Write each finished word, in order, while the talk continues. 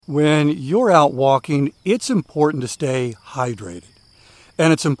When you're out walking, it's important to stay hydrated.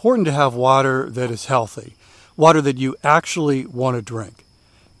 And it's important to have water that is healthy, water that you actually want to drink.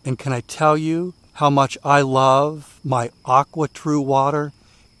 And can I tell you how much I love my AquaTrue water?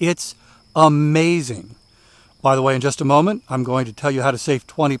 It's amazing. By the way, in just a moment, I'm going to tell you how to save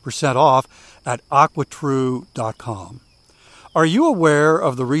 20% off at aquatrue.com. Are you aware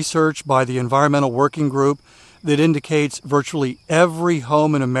of the research by the Environmental Working Group that indicates virtually every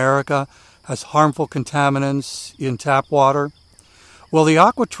home in America has harmful contaminants in tap water? Well, the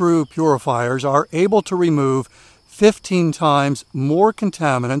AquaTrue purifiers are able to remove 15 times more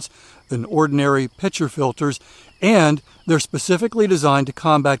contaminants than ordinary pitcher filters, and they're specifically designed to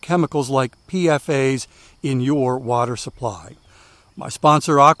combat chemicals like PFAS in your water supply. My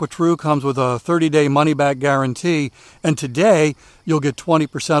sponsor, AquaTrue, comes with a 30-day money-back guarantee, and today you'll get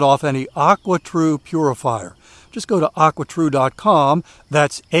 20% off any AquaTrue purifier. Just go to aquatrue.com,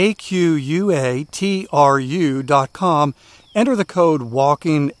 that's AQUATRU.com, enter the code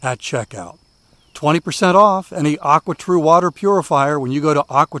WALKING at checkout. 20% off any AquaTrue water purifier when you go to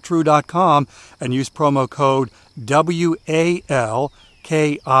aquatrue.com and use promo code WALKING.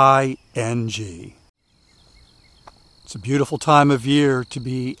 It's a beautiful time of year to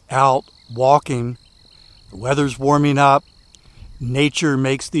be out walking. The weather's warming up. Nature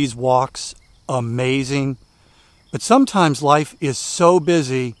makes these walks amazing. But sometimes life is so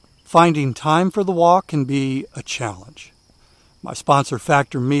busy, finding time for the walk can be a challenge. My sponsor,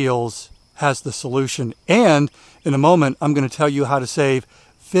 Factor Meals, has the solution. And in a moment, I'm going to tell you how to save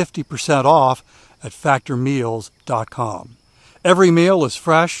 50% off at factormeals.com. Every meal is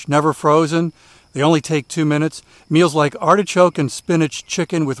fresh, never frozen. They only take 2 minutes. Meals like artichoke and spinach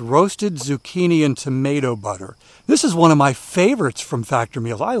chicken with roasted zucchini and tomato butter. This is one of my favorites from Factor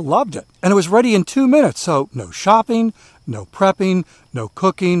Meals. I loved it. And it was ready in 2 minutes. So no shopping, no prepping, no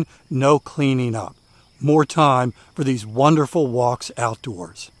cooking, no cleaning up. More time for these wonderful walks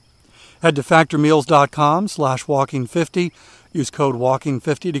outdoors. Head to factormeals.com/walking50. Use code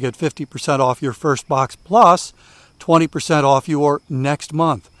WALKING50 to get 50% off your first box plus 20% off your next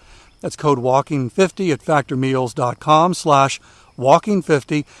month. That's code WALKING50 at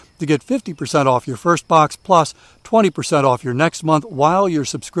factormeals.com/walking50 to get 50% off your first box plus 20% off your next month while your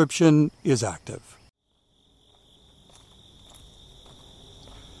subscription is active.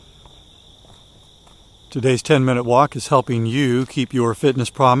 Today's 10-minute walk is helping you keep your fitness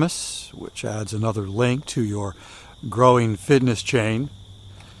promise, which adds another link to your growing fitness chain.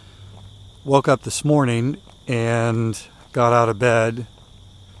 Woke up this morning and got out of bed,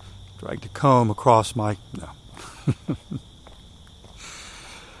 dragged a comb across my... No.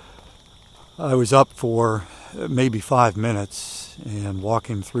 I was up for maybe 5 minutes and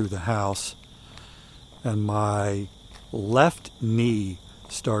walking through the house, and my left knee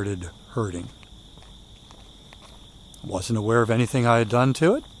started hurting. Wasn't aware of anything I had done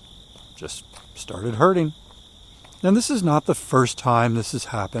to it, just started hurting. And this is not the first time this has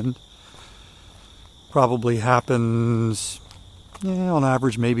happened. Probably happens, on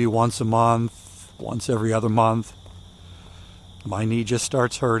average, maybe once a month, once every other month. My knee just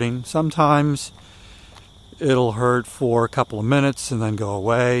starts hurting. Sometimes it'll hurt for a couple of minutes and then go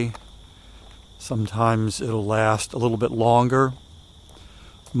away. Sometimes it'll last a little bit longer.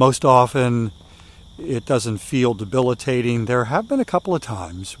 Most often, it doesn't feel debilitating. There have been a couple of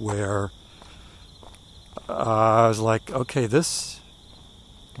times where I was like, okay, this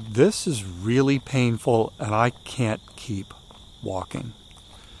is really painful and I can't keep walking.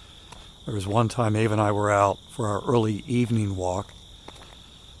 There was one time Ava and I were out for our early evening walk.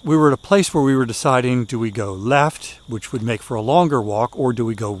 We were at a place where we were deciding, do we go left, which would make for a longer walk, or do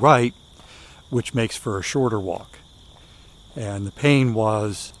we go right, which makes for a shorter walk? And the pain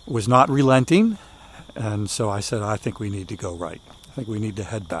was not relenting, and so I said, I think we need to go right. I think we need to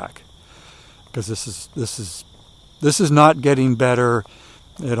head back, because this is not getting better.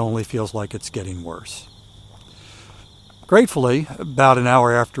 It only feels like it's getting worse. Gratefully, about an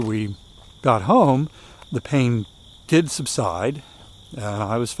hour after we got home, the pain did subside, and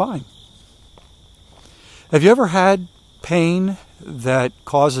I was fine. Have you ever had pain that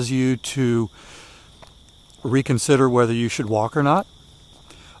causes you to reconsider whether you should walk or not?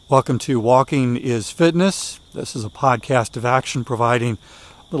 Welcome to Walking is Fitness. This is a podcast of action providing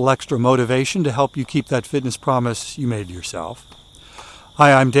a little extra motivation to help you keep that fitness promise you made yourself.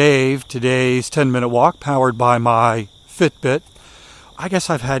 Hi, I'm Dave. Today's 10-minute walk powered by my Fitbit. I guess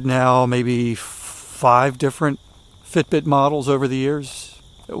I've had now maybe 5 different Fitbit models over the years.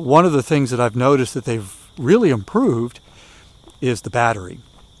 One of the things that I've noticed that they've really improved is the battery.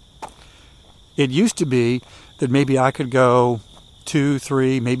 It used to be that maybe I could go 2,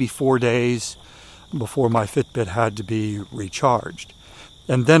 3, maybe 4 days before my Fitbit had to be recharged.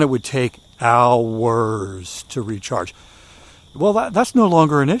 And then it would take hours to recharge. Well, that's no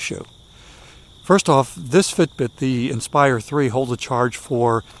longer an issue. First off, this Fitbit, the Inspire 3, holds a charge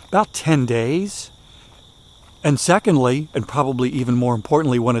for about 10 days. And secondly, and probably even more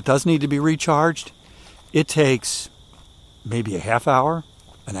importantly, when it does need to be recharged, it takes maybe a half hour,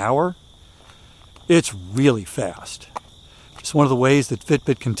 an hour. It's really fast. It's one of the ways that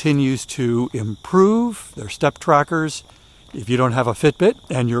Fitbit continues to improve their step trackers. If you don't have a Fitbit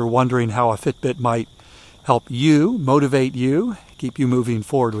and you're wondering how a Fitbit might help you, motivate you, keep you moving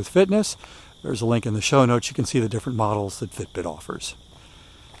forward with fitness, there's a link in the show notes. You can see the different models that Fitbit offers.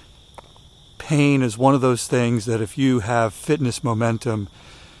 Pain is one of those things that if you have fitness momentum,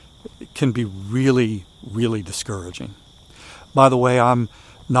 it can be really, really discouraging. By the way, I'm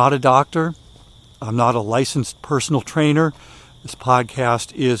not a doctor. I'm not a licensed personal trainer. This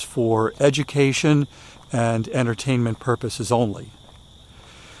podcast is for education and entertainment purposes only.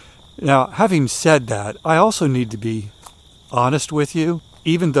 Now, having said that, I also need to be honest with you.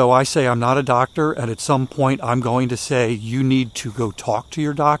 Even though I say I'm not a doctor, and at some point I'm going to say you need to go talk to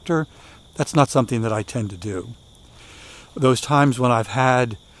your doctor, that's not something that I tend to do. Those times when I've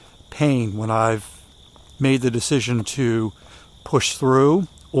had pain, when I've made the decision to push through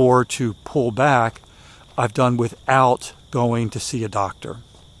or to pull back, I've done without going to see a doctor.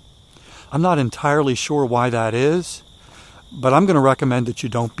 I'm not entirely sure why that is, but I'm going to recommend that you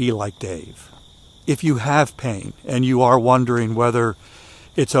don't be like Dave. If you have pain and you are wondering whether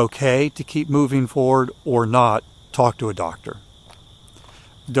it's okay to keep moving forward or not, talk to a doctor.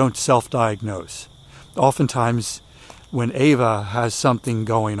 Don't self-diagnose. Oftentimes, when Ava has something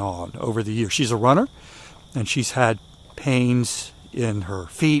going on over the years, she's a runner, and she's had pains in her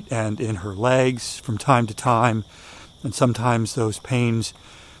feet and in her legs from time to time, and sometimes those pains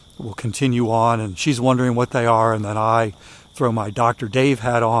will continue on, and she's wondering what they are, and then I throw my Dr. Dave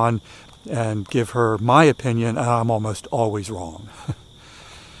hat on and give her my opinion, and I'm almost always wrong.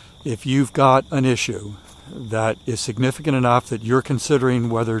 If you've got an issue that is significant enough that you're considering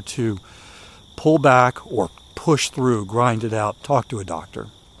whether to pull back or push through, grind it out, talk to a doctor.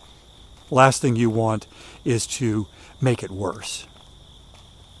 Last thing you want is to make it worse.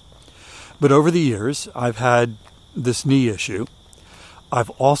 But over the years, I've had this knee issue.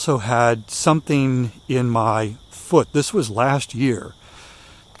 I've also had something in my foot. This was last year,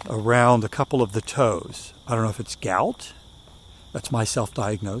 around a couple of the toes. I don't know if it's gout. That's my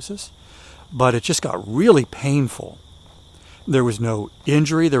self-diagnosis. But it just got really painful. There was no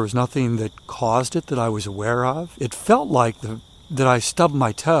injury. There was nothing that caused it that I was aware of. It felt like that I stubbed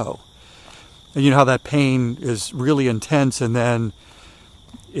my toe. And you know how that pain is really intense and then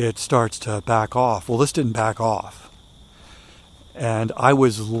it starts to back off. Well, this didn't back off. And I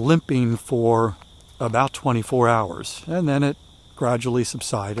was limping for about 24 hours. And then it gradually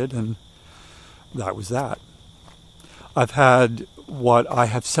subsided, and that was that. I've had what I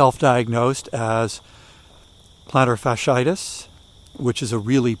have self-diagnosed as plantar fasciitis, which is a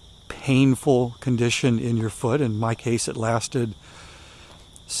really painful condition in your foot. In my case, it lasted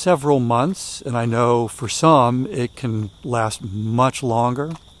several months, and I know for some it can last much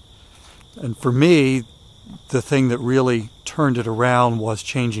longer. And for me, the thing that really turned it around was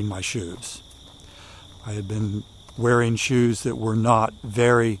changing my shoes. I had been wearing shoes that were not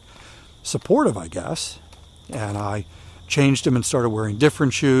very supportive, I guess, and I changed them and started wearing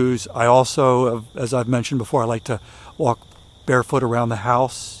different shoes. I also, as I've mentioned before, I like to walk barefoot around the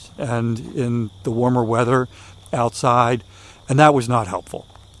house and in the warmer weather outside, and that was not helpful.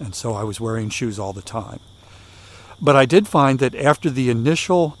 And so I was wearing shoes all the time. But I did find that after the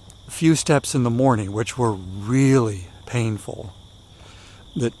initial few steps in the morning, which were really painful,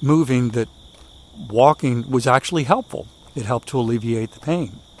 that walking was actually helpful. It helped to alleviate the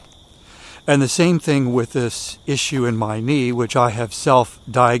pain. And the same thing with this issue in my knee, which I have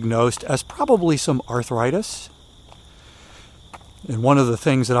self-diagnosed as probably some arthritis. And one of the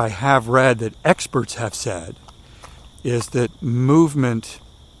things that I have read that experts have said is that movement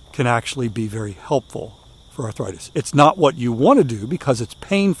can actually be very helpful for arthritis. It's not what you want to do because it's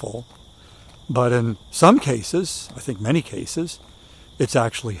painful, but in some cases, I think many cases, it's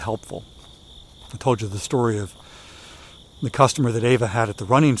actually helpful. I told you the story of the customer that Ava had at the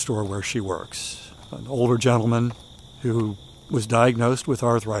running store where she works, an older gentleman who was diagnosed with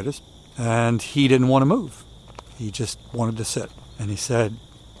arthritis, and he didn't want to move. He just wanted to sit. And he said,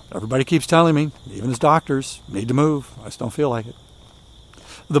 everybody keeps telling me, even his doctors, need to move. I just don't feel like it.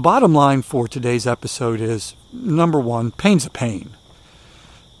 The bottom line for today's episode is, number one, pain's a pain,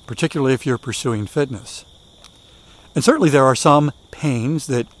 particularly if you're pursuing fitness. And certainly there are some pains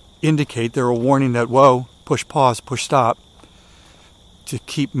that indicate they're a warning that, whoa, push pause, push stop. To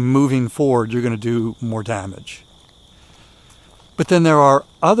keep moving forward, you're going to do more damage. But then there are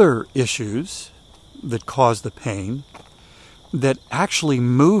other issues that cause the pain that actually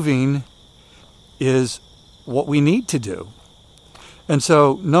moving is what we need to do. And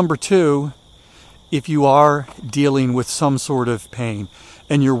so, number 2, if you are dealing with some sort of pain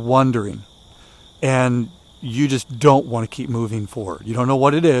and you're wondering and you just don't want to keep moving forward, you don't know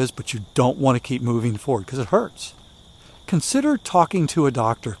what it is, but you don't want to keep moving forward because it hurts, consider talking to a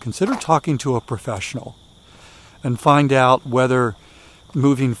doctor, consider talking to a professional, and find out whether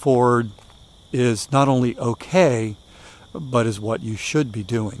moving forward is not only okay, but is what you should be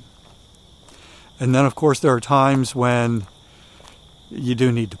doing. And then, of course, there are times when you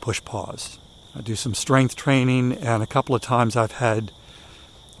do need to push pause. I do some strength training, and a couple of times I've had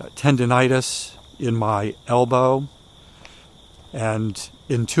tendinitis in my elbow, and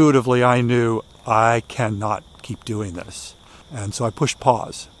intuitively I knew I cannot keep doing this. And so I pushed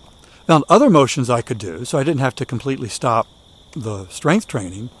pause. Now, other motions I could do, so I didn't have to completely stop the strength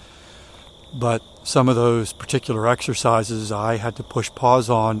training, but some of those particular exercises I had to push pause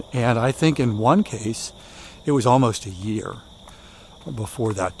on, and I think in one case it was almost a year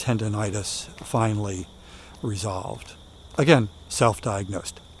before that tendinitis finally resolved. Again,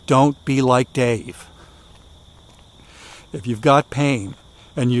 self-diagnosed. Don't be like Dave. If you've got pain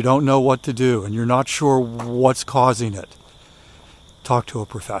and you don't know what to do and you're not sure what's causing it, talk to a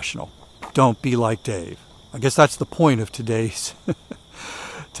professional. Don't be like Dave. I guess that's the point of today's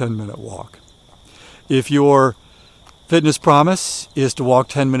 10-minute walk. If your fitness promise is to walk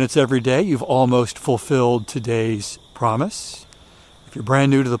 10 minutes every day, you've almost fulfilled today's promise. If you're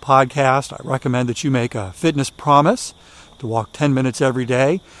brand new to the podcast, I recommend that you make a fitness promise to walk 10 minutes every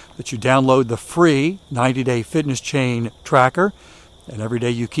day, that you download the free 90-day fitness chain tracker, and every day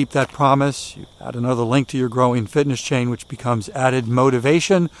you keep that promise, you add another link to your growing fitness chain, which becomes added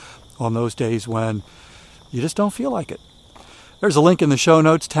motivation on those days when you just don't feel like it. There's a link in the show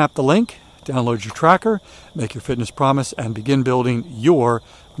notes. Tap the link, download your tracker, make your fitness promise, and begin building your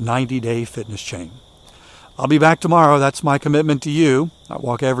 90-day fitness chain. I'll be back tomorrow. That's my commitment to you. I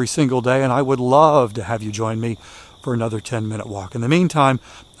walk every single day, and I would love to have you join me for another 10-minute walk. In the meantime,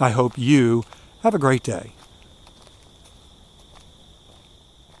 I hope you have a great day.